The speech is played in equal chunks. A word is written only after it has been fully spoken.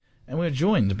we're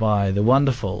joined by the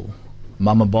wonderful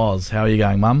Mama Boz. How are you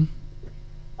going, Mum?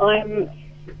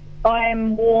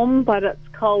 I'm warm, but it's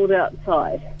cold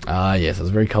outside. Ah, yes, it's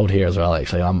very cold here as well,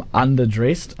 actually. I'm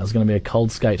underdressed. It's going to be a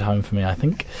cold skate home for me, I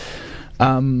think.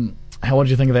 What did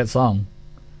you think of that song?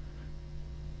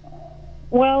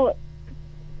 Well,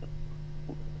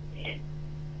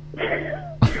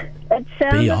 it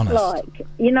sounded like,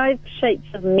 sheets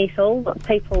of metal that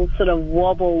people sort of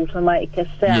wobble to make a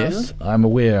sound. Yes, I'm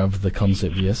aware of the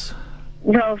concept, yes.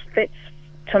 Well, that's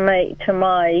to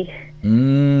my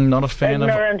not a fan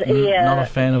ignorant of ear. Not a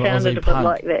fan of sounded Aussie a bit punk.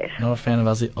 like that. Not a fan of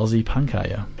Aussie punk, are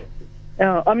you?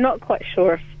 Oh, I'm not quite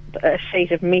sure if a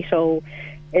sheet of metal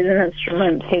as an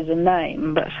instrument has a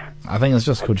name, but I think it's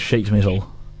just called sheet metal.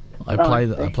 I play.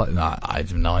 No, I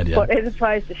have no idea. What, as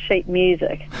opposed to sheet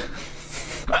music?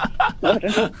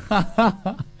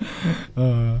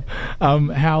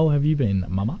 How have you been,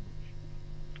 Mama?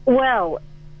 Well,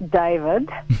 David.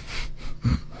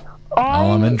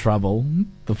 I'm in trouble.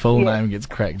 The full name gets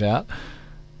cracked out.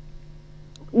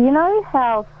 You know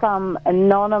how some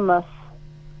anonymous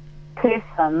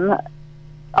person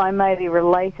I may be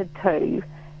related to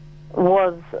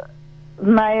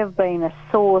may have been a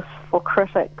source for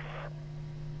critics'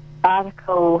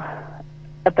 article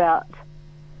about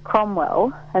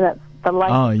Cromwell, and it's the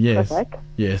latest critic,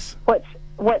 yes,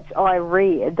 which I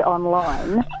read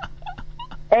online,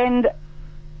 and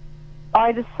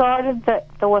I decided that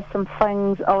there were some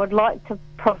things I would like to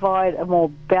provide a more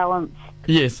balanced.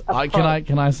 Yes,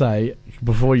 can I say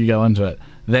before you go into it,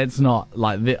 that's not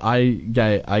like I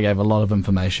gave a lot of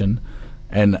information,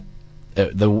 and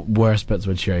the worst bits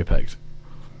were cherry picked.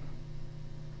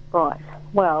 Right.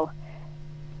 Well,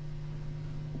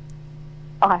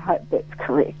 I hope that's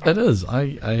correct. It is.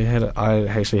 I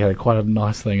actually had quite a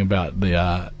nice thing about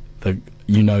the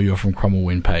you're from Cromwell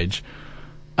When page.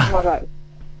 Righto.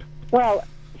 Well,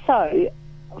 so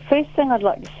first thing I'd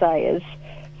like to say is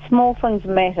small things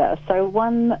matter. So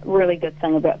one really good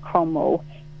thing about Cromwell,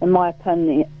 in my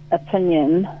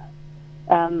opinion,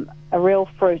 are real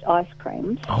fruit ice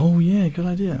creams. Oh yeah, good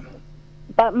idea.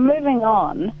 But moving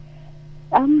on,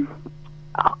 do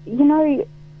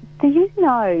you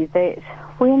know that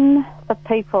when the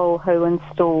people who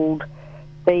installed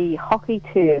the hockey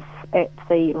turf at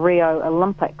the Rio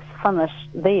Olympics finished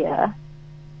there,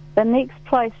 the next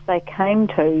place they came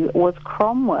to was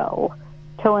Cromwell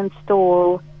to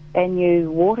install a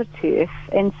new water turf,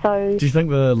 and so... Do you think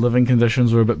the living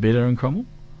conditions were a bit better in Cromwell?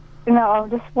 No, I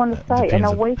just want to say, in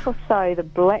a week or so, the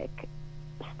Black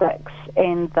Sticks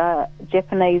and the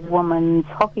Japanese women's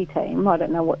hockey team, I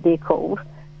don't know what they're called,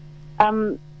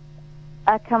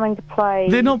 are coming to play...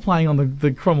 They're not playing on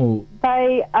the Cromwell...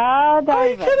 They are,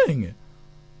 David. Are you kidding?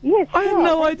 Yes, I had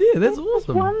no idea. That's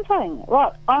awesome. One thing.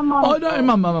 Right, I'm on... Oh, no,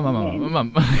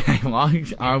 Mum. Okay,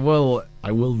 well,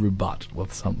 I will rebut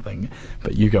with something,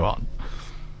 but you go on.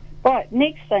 Right,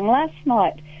 next thing. Last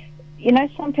night,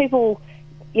 some people...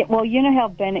 Well, you know how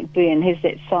Bannockburn has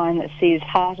that sign that says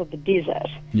Heart of the Desert?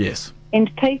 Yes.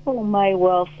 And people may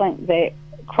well think that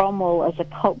Cromwell is a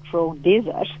cultural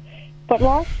desert, but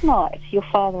last night your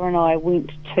father and I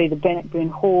went to the Bannockburn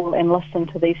Hall and listened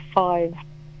to these 5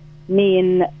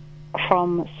 men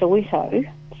from Soweto,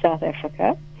 South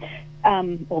Africa,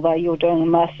 although you're doing a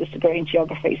master's degree in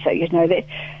geography, so you know that.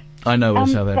 I know where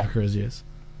South Africa is, yes.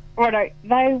 Righto,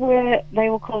 they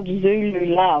were called Zulu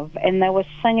Love, and they were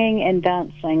singing and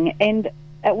dancing, and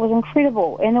it was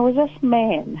incredible. And there was this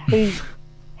man who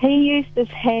he used his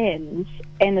hands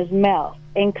and his mouth,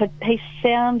 and he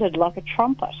sounded like a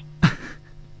trumpet,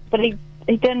 but he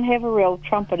didn't have a real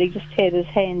trumpet. He just had his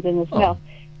hands and his mouth.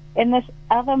 And this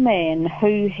other man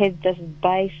who had this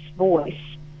bass voice,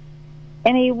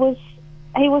 and he was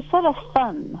sort of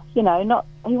thin, he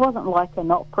wasn't like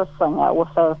an opera singer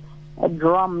with a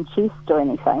drum chest or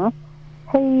anything.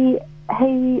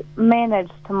 He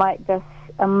managed to make this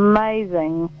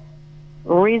amazing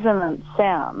resonant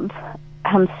sound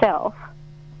himself.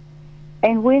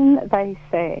 And when they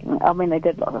sang, they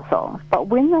did lots of songs, but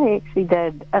when they actually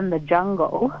did In the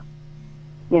Jungle,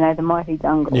 the Mighty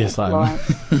Jungle, yes,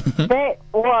 that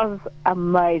was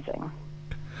amazing.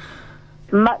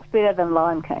 Much better than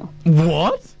Lion King.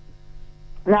 What?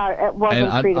 No, it was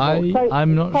incredible.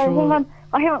 I'm not sure. Hang on,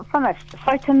 I haven't finished.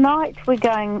 So tonight we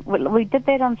did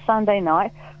that on Sunday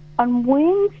night. On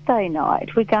Wednesday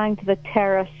night we're going to the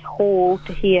Terrace Hall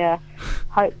to hear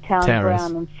Hopetown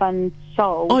Brown and Fun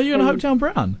Soul. Oh, you're going to Hopetown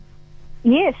Brown?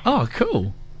 Yes. Oh,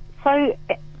 cool. So,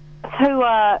 who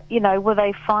were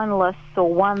they finalists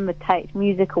or won the Tate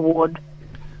Music Award?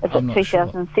 Is it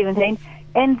 2017? Sure.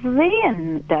 And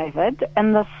then, David,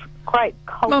 in this great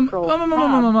Mum, cultural.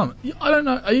 Mum. I don't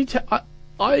know. Are you?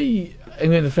 I am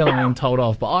going to feel I'm being told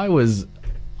off, but I wasn't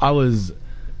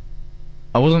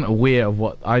aware of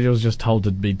what I was just told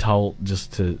to be told,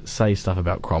 just to say stuff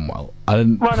about Cromwell. I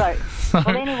didn't. Righto. Well,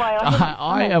 anyway,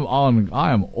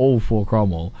 I am all for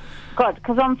Cromwell. God,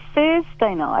 because on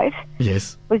Thursday night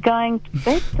Yes. we're going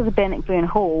back to the Bannockburn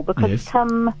Hall because Yes.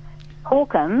 Tim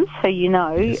Hawkins, who you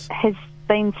know, Yes. has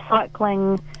been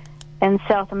cycling in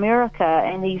South America,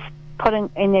 and he's putting,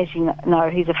 and as you know,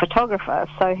 he's a photographer,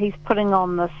 so he's putting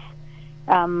on this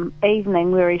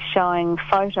evening where he's showing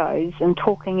photos and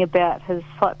talking about his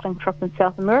cycling trip in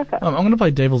South America. I'm going to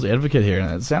play devil's advocate here,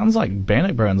 and it sounds like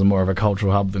Bannockburn's more of a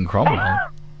cultural hub than Cromwell.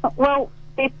 Well,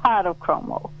 they're part of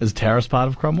Cromwell. Is Terrace part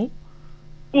of Cromwell?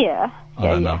 Yeah. I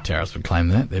don't know if Terrace would claim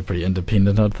that. They're pretty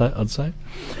independent, I'd say.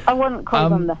 I wouldn't call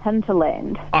them the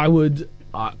hinterland. I would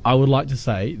like to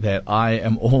say that I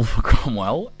am all for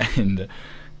Cromwell, and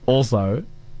also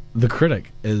The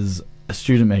Critic is a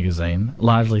student magazine,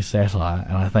 largely satire,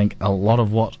 and I think a lot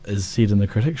of what is said in The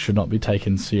Critic should not be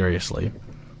taken seriously.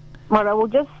 Right,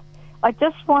 I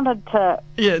just wanted to.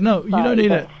 Yeah, no, you don't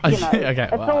need it. You know, Okay,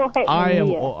 it's all happening I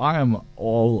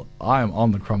am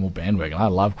on the Cromwell bandwagon. I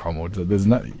love Cromwell. There's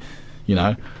no, you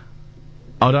know,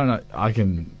 I don't know. I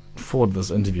can forward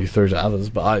this interview through to others,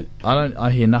 but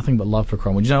I hear nothing but love for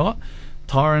Cromwell. Do you know what?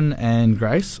 Tyron and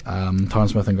Grace, Tyron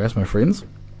Smith and Grace, my friends.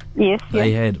 Yes.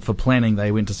 They had, for planning,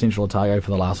 they went to Central Otago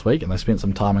for the last week, and they spent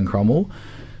some time in Cromwell.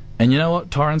 And you know what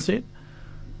Tyron said?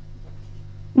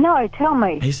 No, tell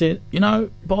me. He said, you know,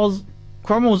 Boz,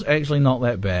 Cromwell's actually not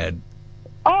that bad.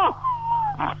 Oh.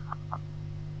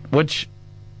 Which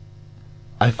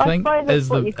I think suppose that's is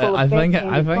what the. you call a I think.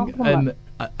 compliment.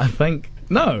 I think.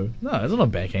 No, it's not a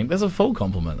backhand. That's a full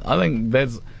compliment. I think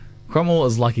that's Cromwell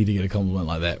is lucky to get a compliment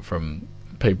like that from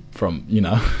people. From you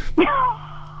know.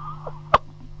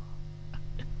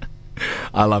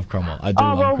 I love Cromwell. I do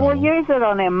love Cromwell. We'll use it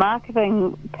on our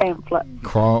marketing pamphlet.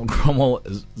 Cromwell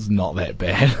is not that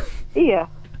bad. Yeah.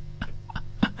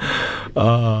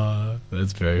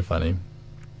 That's very funny.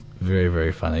 Very,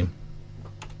 very funny.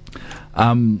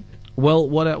 Well,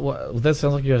 what that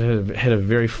sounds like you had a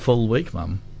very full week,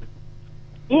 Mum.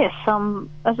 Yes,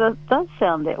 it does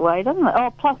sound that way, doesn't it?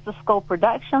 Oh, plus the school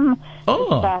production is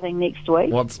starting next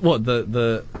week. What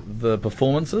the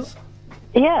performances?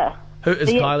 Yeah. Who is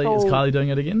Kylie? Is Kylie doing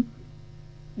it again?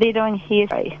 They're doing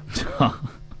Hairspray.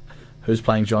 Who's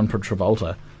playing John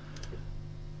Travolta?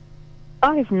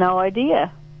 I have no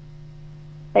idea.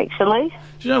 Actually.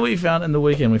 Do you know what we found in the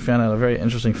weekend? We found out a very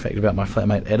interesting fact about my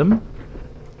flatmate Adam.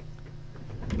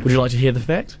 Would you like to hear the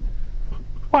fact?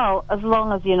 Well, as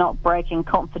long as you're not breaking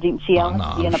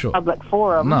confidentiality in a public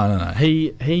forum. No.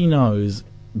 He knows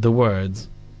the words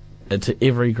to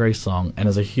every Grease song and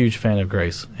is a huge fan of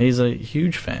Grease. He's a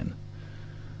huge fan.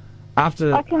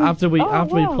 After we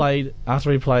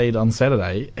played on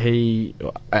Saturday, he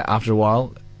after a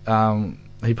while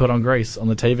he put on Grease on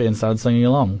the TV and started singing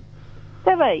along.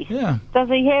 Did he? Yeah. Does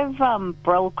he have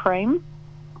Brill cream?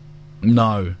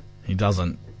 No, he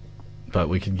doesn't. But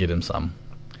we could get him some.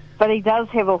 But he does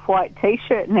have a white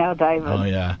T-shirt now, David. Oh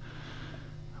yeah.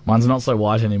 Mine's not so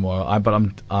white anymore.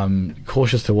 But I'm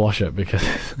cautious to wash it because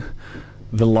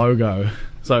the logo.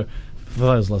 So for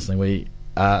those listening,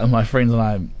 my friends and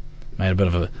I made a bit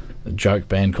of a joke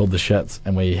band called The Shits,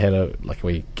 and we had a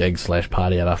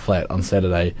gig/party at our flat on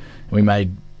Saturday, and we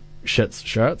made Shits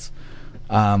shirts,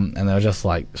 and they were just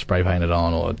like spray painted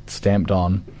on or stamped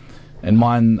on, and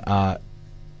mine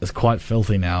is quite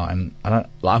filthy now, and I don't.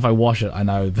 If I wash it, I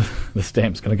know the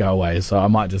stamp's going to go away, so I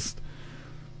might just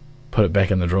put it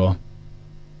back in the drawer.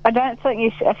 I don't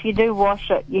think if you do wash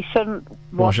it, you shouldn't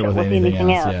wash it with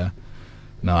anything else. Yeah.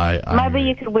 No, I maybe agree.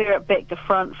 you could wear it back to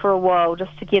front for a while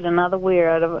just to get another wear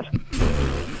out of it.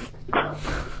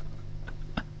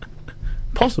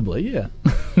 Possibly, yeah.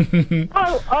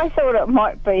 Oh, I thought it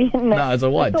might be. No, it's a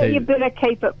white I thought tee. you better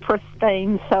keep it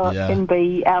pristine so it can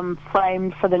be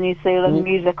framed for the New Zealand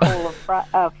Music Hall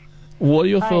of What are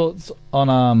your thoughts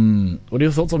on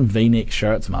V-neck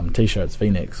shirts, Mum? T-shirts,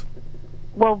 V-necks.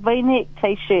 Well, V-neck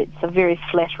T-shirts are very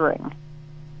flattering.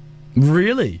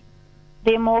 Really?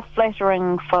 They're more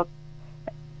flattering for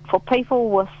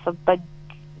people with a big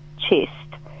chest.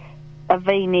 A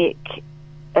V-neck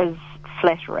is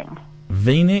flattering.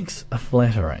 V-necks are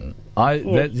flattering.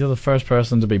 Yes. You're the first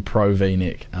person to be pro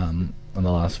V-neck in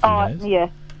the last few days. Yeah.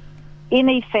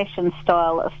 Any fashion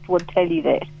stylist would tell you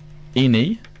that.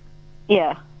 Any?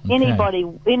 Yeah. Okay.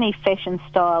 Any fashion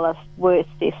stylist worth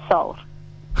their salt.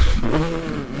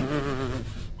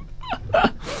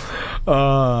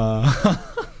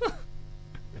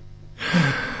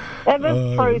 It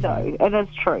is true, though. It is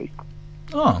true.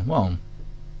 Oh, well.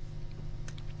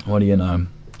 What do you know?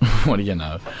 What do you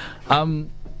know?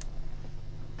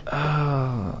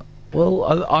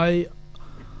 Well, I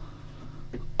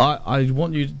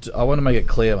want to make it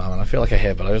clear, Mum, and I feel like I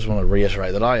have, but I just want to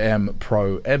reiterate that I am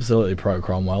absolutely pro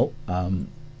Cromwell.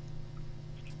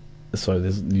 So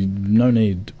there's no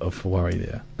need for worry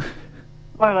there.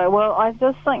 Well, I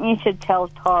just think you should tell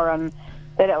Torrin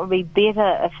that it would be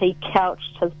better if he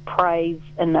couched his praise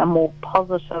in a more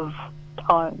positive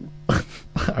tone.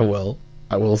 I will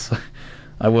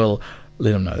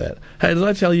let him know that. Hey, did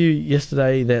I tell you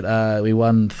yesterday that we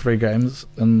won 3 games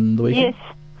in the weekend?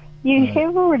 Yes, you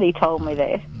have already told me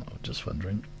that. No, just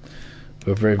wondering.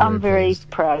 We're very, very I'm very pleased.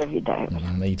 proud of you, David.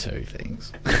 Me too,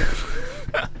 thanks.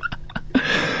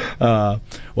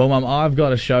 Well, Mum, I've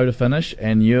got a show to finish,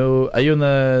 and are you in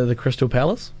the Crystal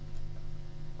Palace?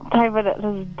 David, it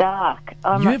is dark.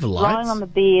 I'm You have lights? lying on the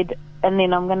bed, and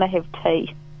then I'm going to have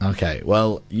tea. Okay,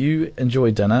 well, you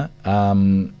enjoy dinner,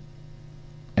 and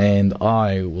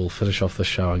I will finish off the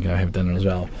show and go have dinner as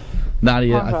well.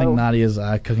 Nadia, I think Nadia's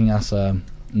cooking us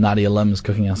Nadia Lim's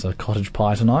cooking us a cottage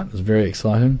pie tonight. It's very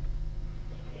exciting.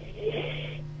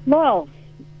 Well,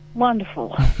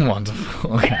 wonderful.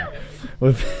 Wonderful. Okay.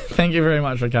 Well, thank you very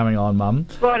much for coming on, Mum.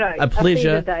 Righto. A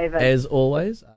pleasure, David. as always.